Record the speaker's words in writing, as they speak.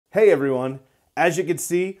Hey everyone, as you can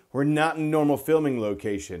see, we're not in a normal filming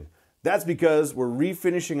location. That's because we're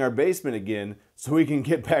refinishing our basement again so we can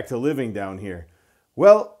get back to living down here.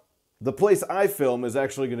 Well, the place I film is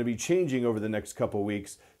actually going to be changing over the next couple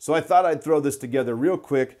weeks, so I thought I'd throw this together real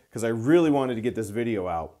quick because I really wanted to get this video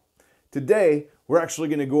out. Today, we're actually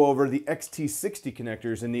going to go over the XT60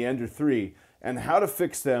 connectors in the Ender 3 and how to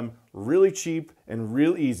fix them really cheap and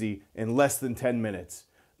real easy in less than 10 minutes.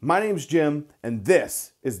 My name's Jim, and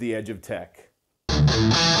this is The Edge of Tech.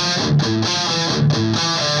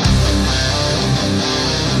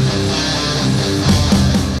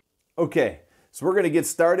 Okay, so we're going to get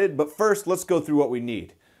started, but first let's go through what we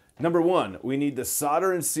need. Number one, we need the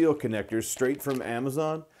solder and seal connectors straight from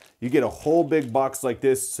Amazon. You get a whole big box like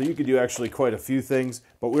this, so you could do actually quite a few things,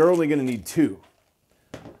 but we're only going to need two.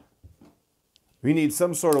 We need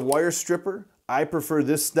some sort of wire stripper. I prefer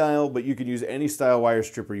this style, but you could use any style wire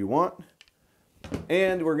stripper you want.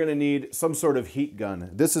 And we're going to need some sort of heat gun.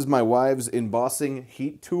 This is my wife's embossing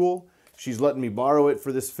heat tool. She's letting me borrow it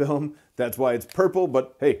for this film. That's why it's purple,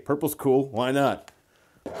 but hey, purple's cool. Why not?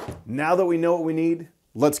 Now that we know what we need,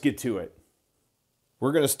 let's get to it.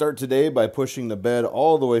 We're going to start today by pushing the bed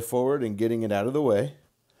all the way forward and getting it out of the way.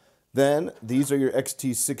 Then, these are your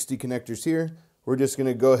XT60 connectors here. We're just going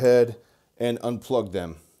to go ahead and unplug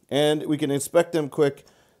them. And we can inspect them quick.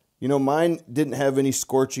 You know, mine didn't have any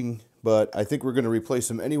scorching, but I think we're going to replace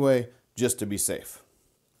them anyway, just to be safe.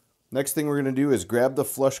 Next thing we're going to do is grab the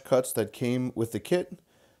flush cuts that came with the kit,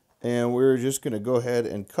 and we're just going to go ahead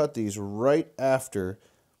and cut these right after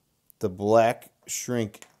the black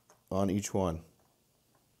shrink on each one.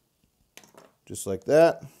 Just like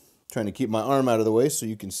that. Trying to keep my arm out of the way so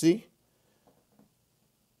you can see.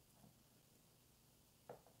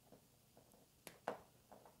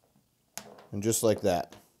 And just like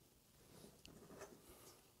that.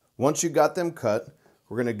 Once you got them cut,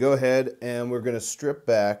 we're going to go ahead and we're going to strip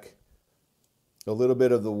back a little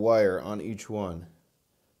bit of the wire on each one.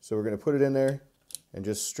 So we're going to put it in there and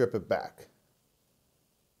just strip it back.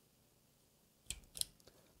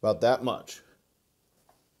 About that much.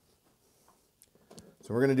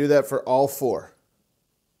 So we're going to do that for all four.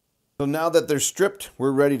 So now that they're stripped,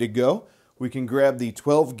 we're ready to go. We can grab the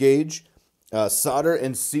 12 gauge solder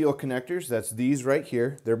and seal connectors. That's these right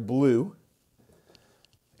here. They're blue.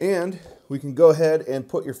 And we can go ahead and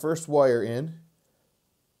put your first wire in,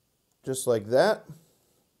 just like that.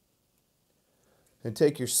 And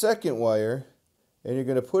take your second wire, and you're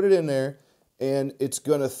going to put it in there, and it's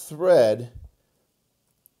going to thread.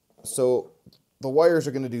 So the wires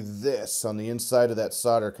are going to do this on the inside of that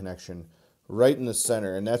solder connection, right in the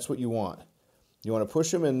center, and that's what you want. You want to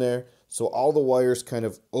push them in there so all the wires kind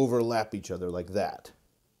of overlap each other like that.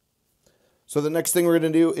 So the next thing we're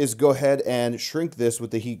going to do is go ahead and shrink this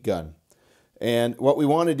with the heat gun. And what we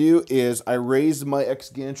want to do is I raise my X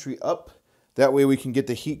gantry up. That way we can get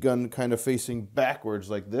the heat gun kind of facing backwards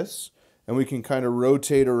like this, and we can kind of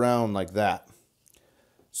rotate around like that.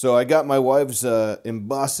 So I got my wife's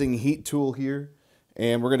embossing heat tool here,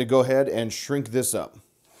 and we're going to go ahead and shrink this up.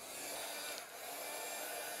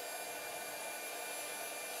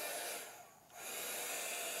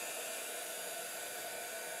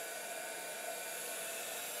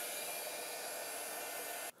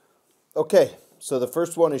 Okay, so the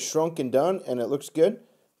first one is shrunk and done, and it looks good.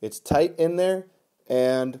 It's tight in there,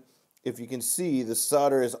 and if you can see, the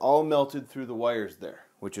solder is all melted through the wires there,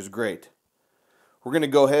 which is great. We're going to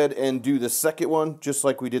go ahead and do the second one just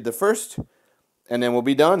like we did the first, and then we'll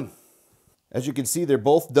be done. As you can see, they're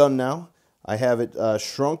both done now. I have it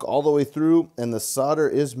shrunk all the way through, and the solder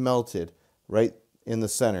is melted right in the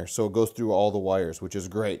center, so it goes through all the wires, which is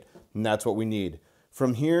great, and that's what we need.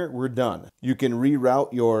 From here, we're done. You can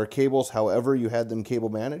reroute your cables however you had them cable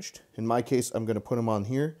managed. In my case, I'm going to put them on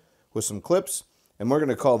here with some clips, and we're going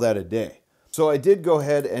to call that a day. So I did go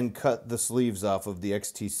ahead and cut the sleeves off of the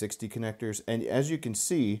XT60 connectors, and as you can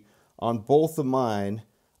see, on both of mine,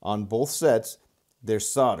 on both sets, they're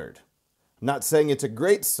soldered. I'm not saying it's a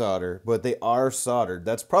great solder, but they are soldered.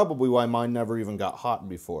 That's probably why mine never even got hot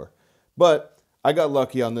before. But I got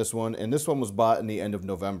lucky on this one, and this one was bought in the end of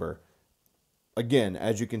November. Again,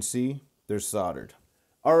 as you can see, they're soldered.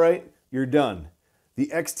 All right, you're done. The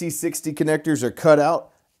XT60 connectors are cut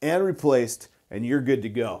out and replaced, and you're good to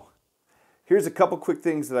go. Here's a couple quick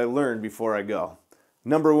things that I learned before I go.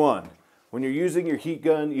 Number one, when you're using your heat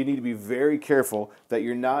gun, you need to be very careful that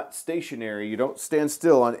you're not stationary. You don't stand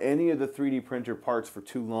still on any of the 3D printer parts for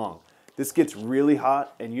too long. This gets really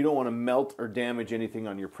hot, and you don't want to melt or damage anything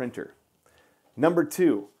on your printer. Number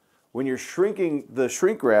two, when you're shrinking the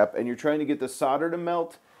shrink wrap and you're trying to get the solder to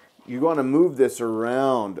melt, you want to move this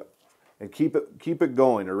around and keep it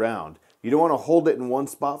going around. You don't want to hold it in one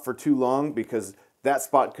spot for too long because that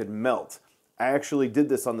spot could melt. I actually did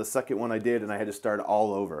this on the second one I did and I had to start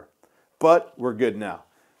all over. But we're good now.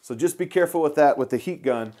 So just be careful with that with the heat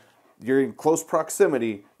gun. You're in close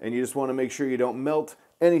proximity and you just want to make sure you don't melt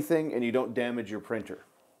anything and you don't damage your printer.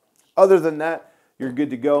 Other than that, you're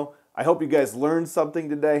good to go. I hope you guys learned something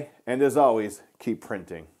today, and as always, keep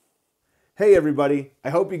printing. Hey everybody,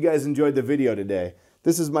 I hope you guys enjoyed the video today.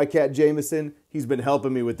 This is my cat Jameson. He's been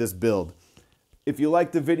helping me with this build. If you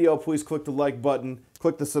liked the video, please click the like button,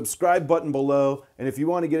 click the subscribe button below, and if you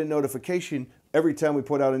want to get a notification every time we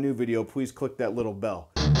put out a new video, please click that little bell.